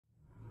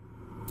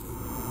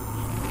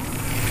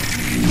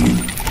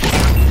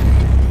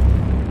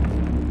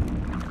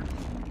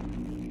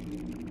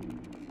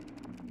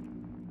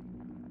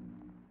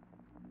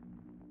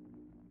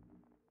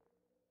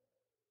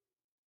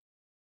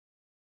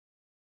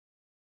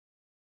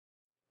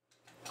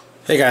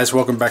Hey guys,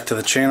 welcome back to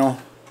the channel.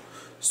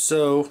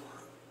 So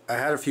I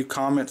had a few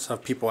comments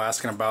of people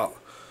asking about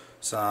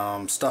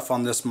some stuff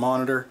on this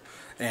monitor,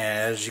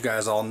 and as you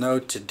guys all know,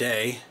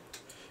 today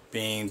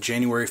being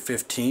January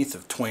 15th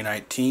of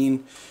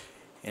 2019,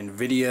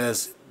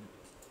 NVIDIA's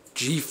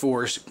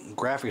GeForce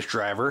graphics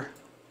driver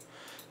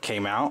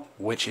came out,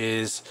 which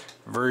is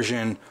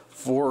version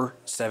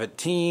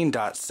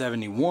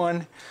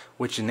 417.71,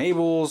 which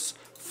enables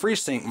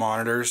FreeSync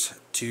monitors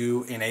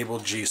to enable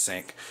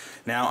G-Sync.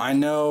 Now I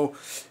know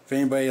if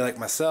anybody like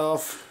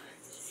myself,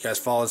 you guys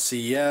followed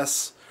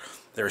CES,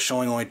 they were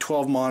showing only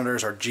 12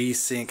 monitors are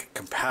G-Sync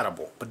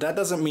compatible, but that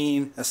doesn't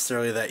mean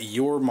necessarily that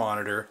your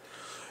monitor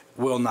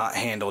will not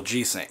handle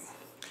G-Sync.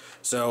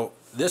 So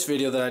this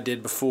video that I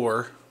did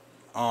before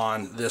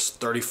on this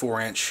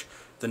 34-inch,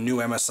 the new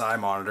MSI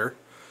monitor,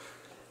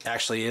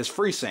 actually is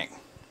FreeSync.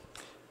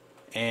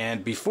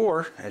 And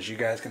before, as you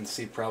guys can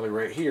see probably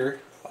right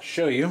here, I'll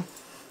show you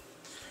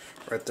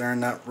right there in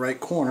that right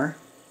corner.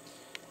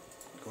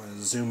 Go ahead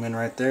and zoom in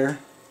right there.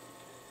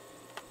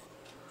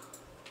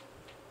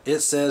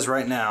 It says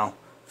right now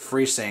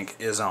FreeSync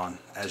is on.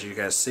 As you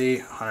guys see,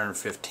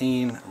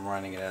 115. I'm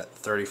running it at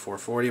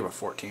 3440 by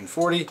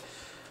 1440.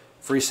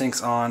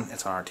 FreeSync's on.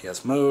 It's on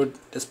RTS mode.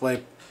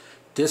 Display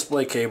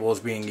cable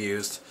is being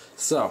used.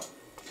 So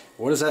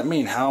what does that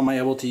mean? How am I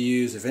able to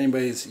use, if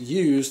anybody's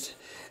used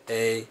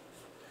a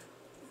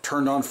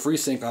turned on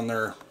FreeSync on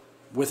their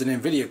with an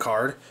NVIDIA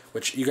card,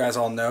 which you guys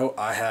all know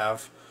I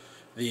have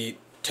the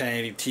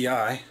 1080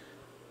 Ti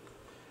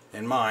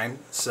in mine,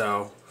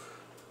 so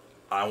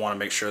I want to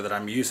make sure that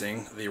I'm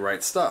using the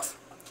right stuff.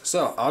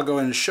 So I'll go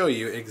ahead and show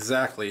you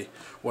exactly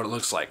what it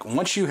looks like.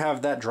 Once you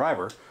have that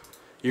driver,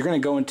 you're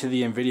going to go into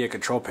the NVIDIA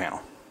control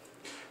panel.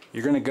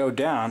 You're going to go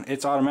down.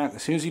 It's automatic.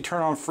 As soon as you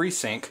turn on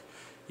FreeSync,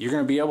 you're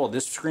going to be able,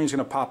 this screen's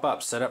going to pop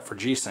up, set up for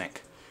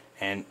G-Sync,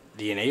 and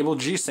the enable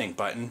G-Sync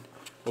button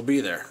will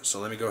be there. So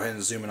let me go ahead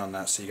and zoom in on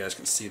that so you guys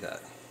can see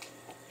that.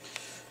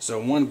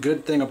 So one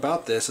good thing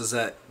about this is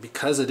that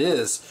because it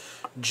is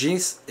a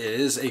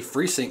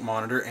FreeSync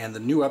monitor and the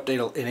new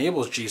update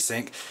enables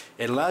G-Sync,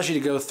 it allows you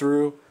to go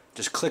through,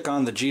 just click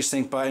on the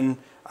G-Sync button.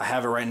 I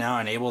have it right now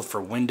enabled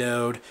for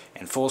windowed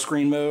and full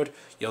screen mode.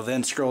 You'll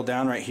then scroll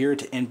down right here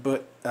to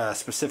input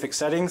specific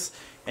settings,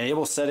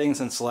 enable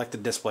settings, and select the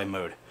display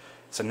mode.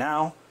 So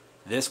now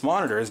this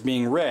monitor is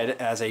being read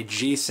as a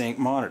G-Sync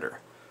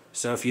monitor.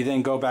 So if you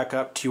then go back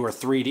up to your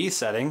 3D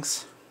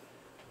settings,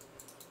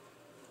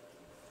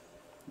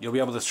 you'll be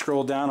able to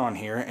scroll down on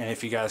here, and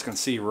if you guys can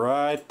see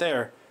right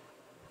there,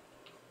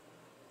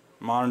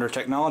 monitor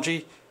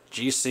technology,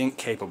 G-Sync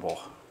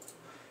capable.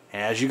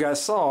 And as you guys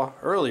saw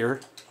earlier,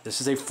 this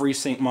is a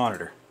FreeSync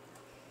monitor.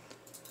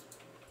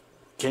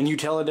 Can you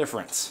tell a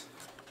difference?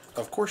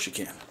 Of course you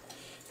can.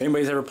 If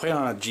anybody's ever played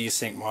on a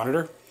G-Sync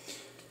monitor,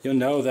 you'll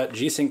know that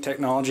G-Sync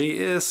technology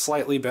is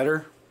slightly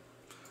better,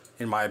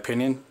 in my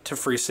opinion, to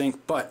FreeSync,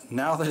 but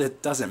now that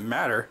it doesn't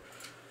matter,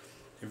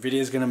 NVIDIA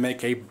is going to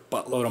make a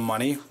buttload of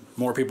money.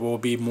 More people will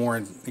be more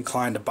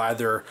inclined to buy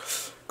their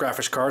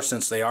graphics cards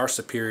since they are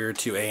superior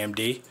to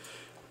AMD,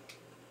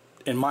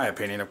 in my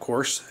opinion, of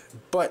course.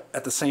 But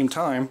at the same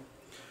time,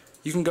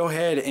 you can go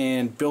ahead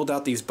and build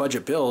out these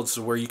budget builds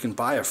where you can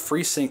buy a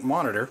FreeSync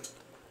monitor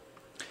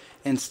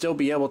and still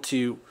be able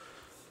to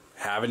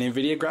have an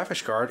NVIDIA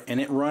graphics card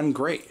and it run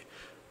great.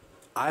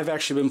 I've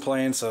actually been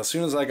playing, so as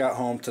soon as I got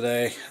home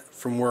today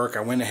from work,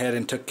 I went ahead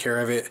and took care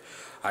of it.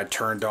 I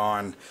turned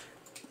on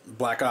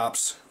Black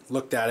Ops,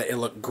 looked at it, it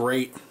looked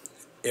great.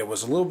 It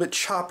was a little bit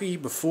choppy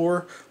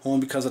before,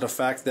 only because of the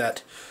fact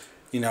that,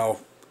 you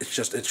know,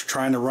 it's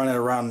trying to run it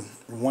around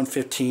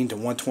 115 to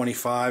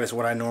 125 is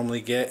what I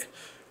normally get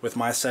with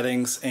my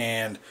settings,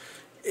 and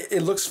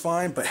it looks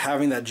fine, but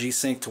having that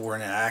G-Sync to where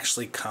it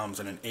actually comes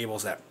and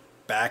enables that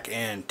back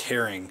end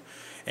tearing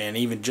and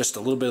even just a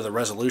little bit of the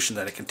resolution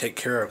that it can take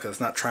care of because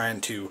it's not trying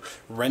to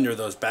render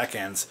those back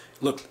ends,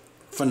 look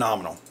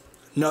phenomenal.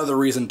 Another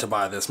reason to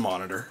buy this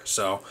monitor.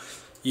 So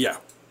yeah,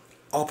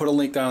 I'll put a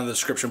link down in the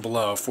description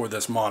below for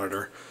this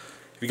monitor.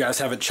 If you guys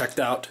haven't checked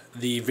out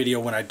the video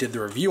when I did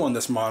the review on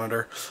this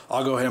monitor,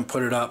 I'll go ahead and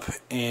put it up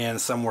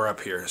and somewhere up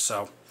here.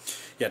 So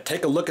yeah,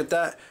 take a look at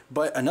that.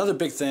 But another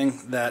big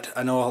thing that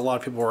I know a lot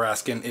of people were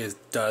asking is,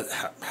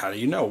 how do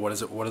you know? What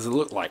does it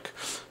look like?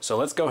 So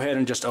let's go ahead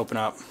and just open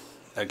up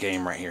a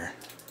game right here.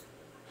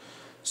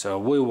 So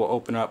we will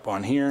open up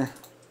on here,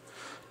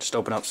 just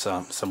open up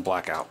some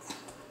Blackout.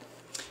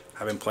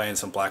 I've been playing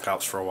some Black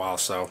Ops for a while,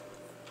 so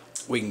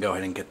we can go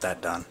ahead and get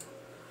that done.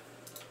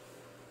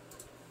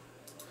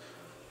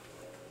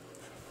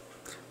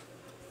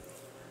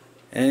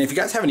 And if you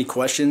guys have any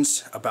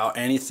questions about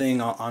anything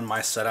on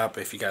my setup,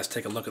 if you guys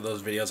take a look at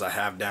those videos I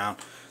have down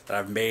that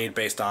I've made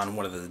based on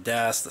one of the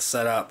desks, the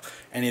setup,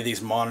 any of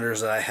these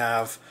monitors that I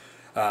have,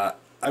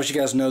 as you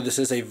guys know, this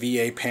is a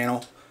VA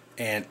panel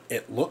and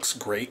it looks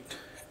great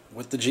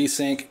with the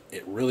G-Sync.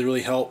 It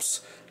really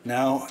helps.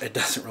 Now it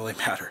doesn't really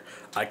matter.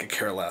 I could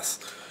care less.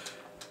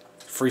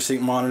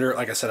 FreeSync monitor,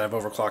 like I said, I've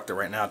overclocked it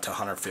right now to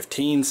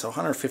 115, so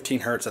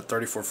 115 hertz at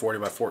 3440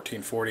 by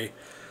 1440.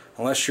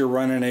 Unless you're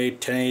running a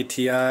 1080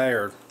 Ti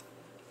or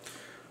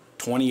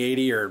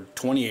 2080 or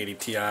 2080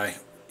 Ti,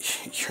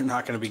 you're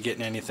not going to be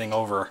getting anything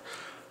over,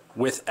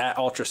 at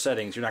ultra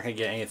settings, you're not going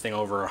to get anything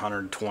over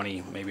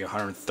 120, maybe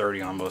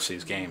 130 on most of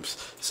these games.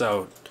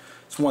 So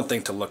it's one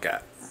thing to look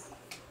at.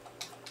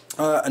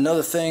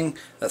 Another thing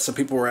that some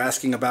people were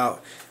asking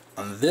about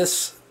on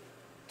this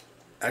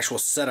actual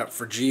setup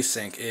for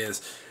G-Sync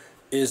is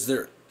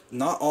there,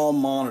 not all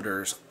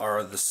monitors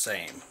are the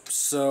same.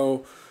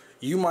 So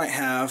you might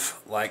have,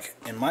 like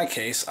in my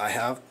case, I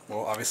have,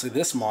 well, obviously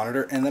this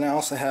monitor, and then I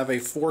also have a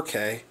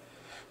 4K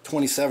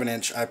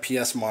 27-inch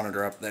IPS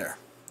monitor up there.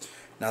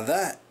 Now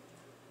that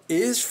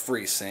is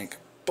FreeSync,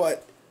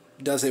 but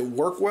does it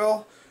work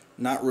well?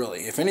 Not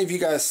really. If any of you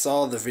guys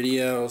saw the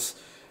videos,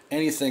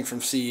 anything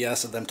from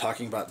CES of them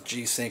talking about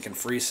G-Sync and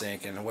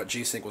FreeSync and what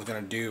G-Sync was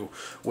going to do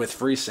with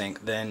FreeSync,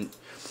 then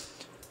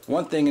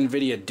one thing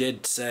NVIDIA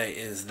did say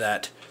is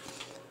that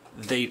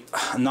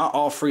not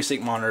all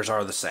FreeSync monitors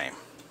are the same.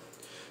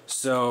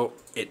 So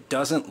it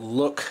doesn't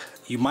look,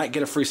 you might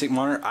get a FreeSync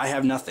monitor. I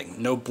have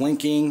nothing. No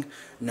blinking,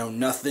 no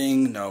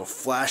nothing, no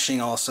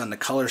flashing. All of a sudden the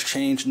colors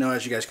change. No,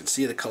 as you guys can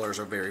see, the colors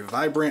are very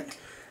vibrant.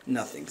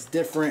 Nothing's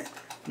different.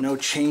 No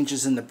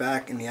changes in the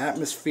back in the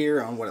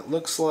atmosphere on what it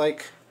looks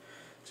like.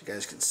 As you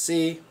guys can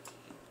see.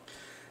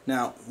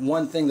 Now,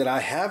 one thing that I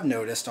have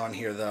noticed on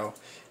here though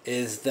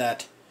is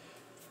that,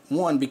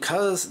 one,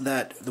 because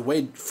that the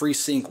way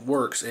FreeSync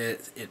works,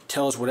 it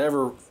tells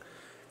whatever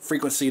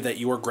frequency that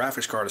your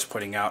graphics card is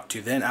putting out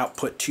to then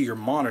output to your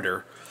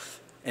monitor.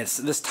 And it's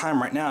this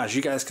time right now, as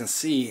you guys can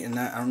see, and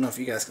I don't know if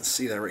you guys can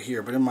see that right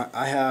here, but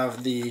I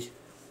have the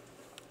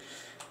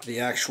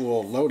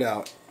actual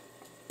loadout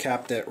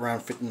capped at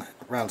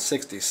around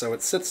 60, so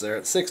it sits there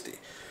at 60.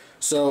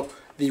 So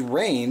the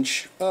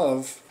range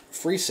of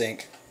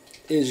FreeSync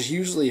is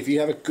usually, if you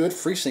have a good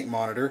FreeSync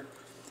monitor,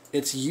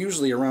 it's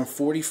usually around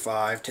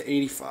 45 to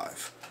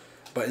 85.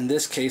 But in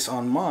this case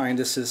on mine,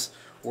 this is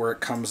where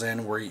it comes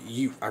in, where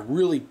I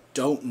really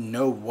don't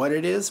know what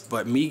it is,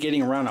 but me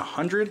getting around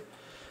 100,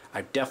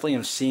 I definitely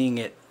am seeing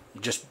it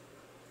just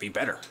be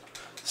better.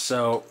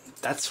 So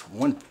that's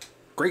one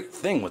great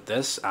thing with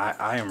this.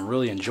 I am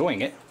really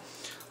enjoying it.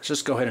 Let's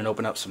just go ahead and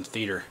open up some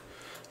theater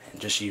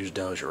and just use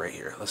Doja right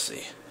here. Let's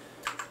see.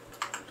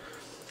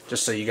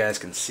 Just so you guys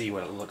can see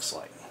what it looks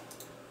like.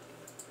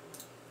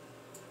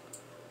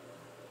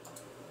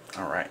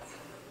 Alright.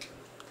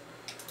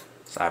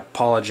 So I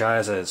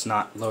apologize that it's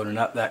not loading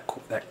up that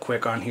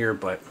quick on here,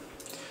 but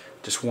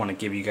just want to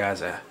give you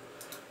guys a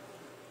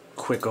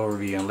quick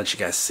overview and let you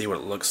guys see what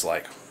it looks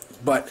like.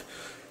 But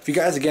if you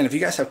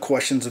guys have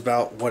questions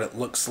about what it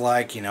looks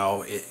like, you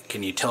know,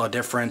 can you tell a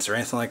difference or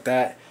anything like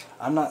that,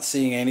 I'm not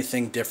seeing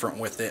anything different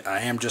with it. I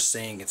am just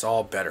saying it's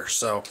all better.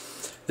 So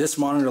this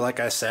monitor, like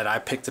I said, I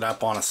picked it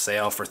up on a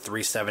sale for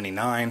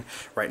 $379.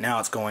 Right now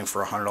it's going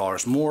for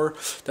 $100 more.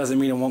 Doesn't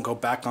mean it won't go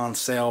back on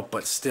sale,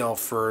 but still,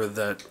 for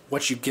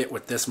what you get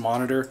with this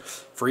monitor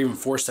for even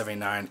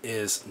 $479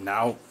 is,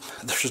 now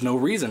there's no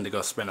reason to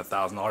go spend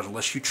 $1,000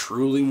 unless you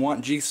truly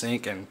want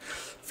G-Sync and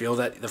feel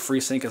that the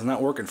FreeSync is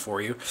not working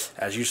for you.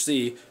 As you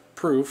see,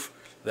 proof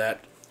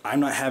that I'm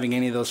not having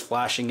any of those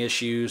flashing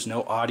issues,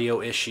 no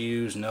audio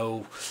issues,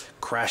 no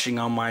crashing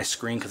on my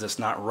screen because it's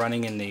not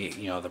running in the,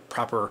 you know, the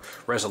proper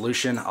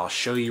resolution. I'll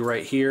show you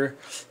right here.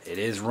 It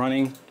is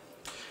running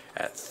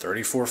at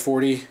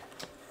 3440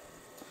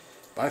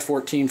 by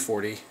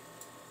 1440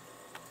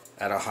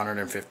 at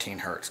 115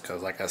 hertz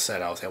because, like I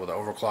said, I was able to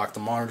overclock the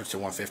monitor to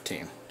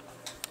 115.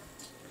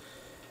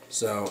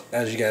 So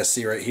as you guys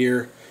see right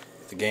here,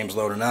 the game's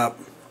loading up.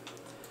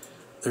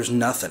 There's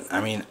nothing. I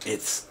mean,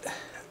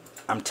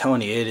 I'm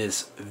telling you, it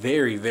is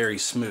very, very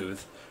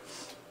smooth,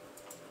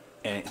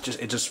 and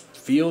it just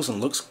feels and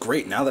looks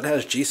great. Now that it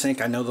has G-Sync,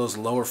 I know those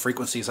lower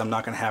frequencies I'm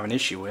not going to have an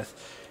issue with.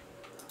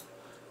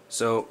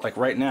 So, like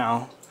right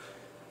now,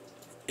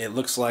 it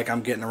looks like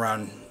I'm getting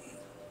around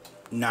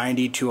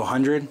 90 to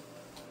 100.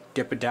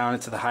 Dip it down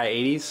into the high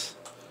 80s.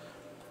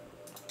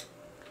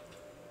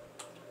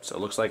 So it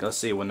looks like, let's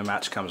see when the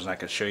match comes and I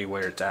can show you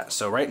where it's at.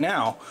 So right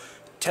now,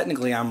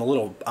 technically I'm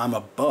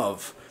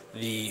above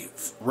the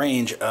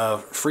range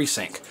of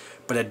FreeSync,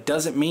 but it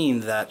doesn't mean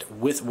that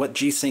with what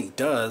G-Sync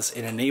does,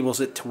 it enables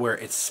it to where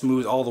it's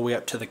smooth all the way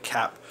up to the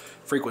cap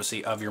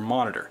frequency of your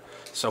monitor.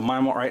 So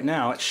mine right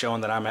now, it's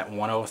showing that I'm at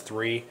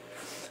 103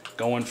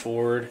 going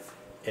forward,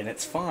 and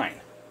it's fine.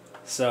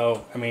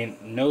 So I mean,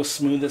 no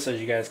smoothness, as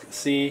you guys can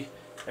see.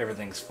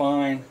 Everything's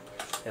fine.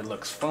 It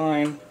looks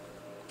fine.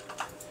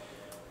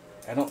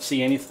 I don't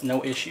see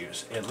no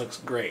issues. It looks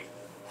great.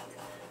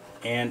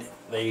 And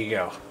there you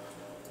go.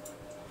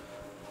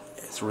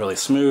 It's really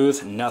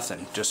smooth,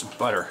 nothing, just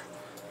butter.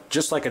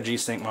 Just like a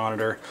G-Sync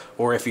monitor,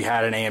 or if you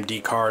had an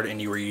AMD card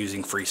and you were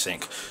using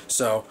FreeSync.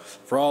 So,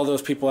 for all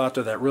those people out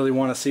there that really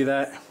want to see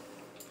that,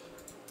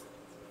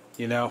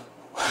 you know,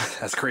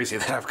 that's crazy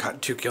that I've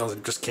gotten 2 kills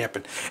and just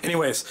camping.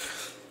 Anyways,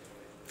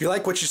 if you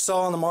like what you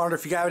saw on the monitor,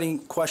 if you have any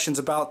questions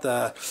about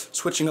the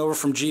switching over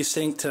from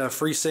G-Sync to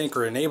FreeSync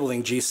or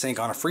enabling G-Sync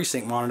on a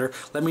FreeSync monitor,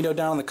 let me know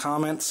down in the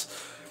comments.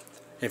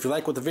 If you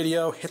like what the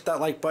video, hit that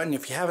like button.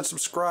 If you haven't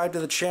subscribed to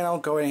the channel,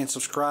 go ahead and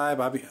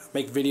subscribe. I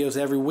make videos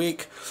every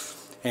week.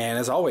 And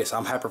as always,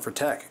 I'm Hyper for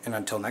Tech, and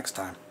until next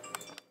time.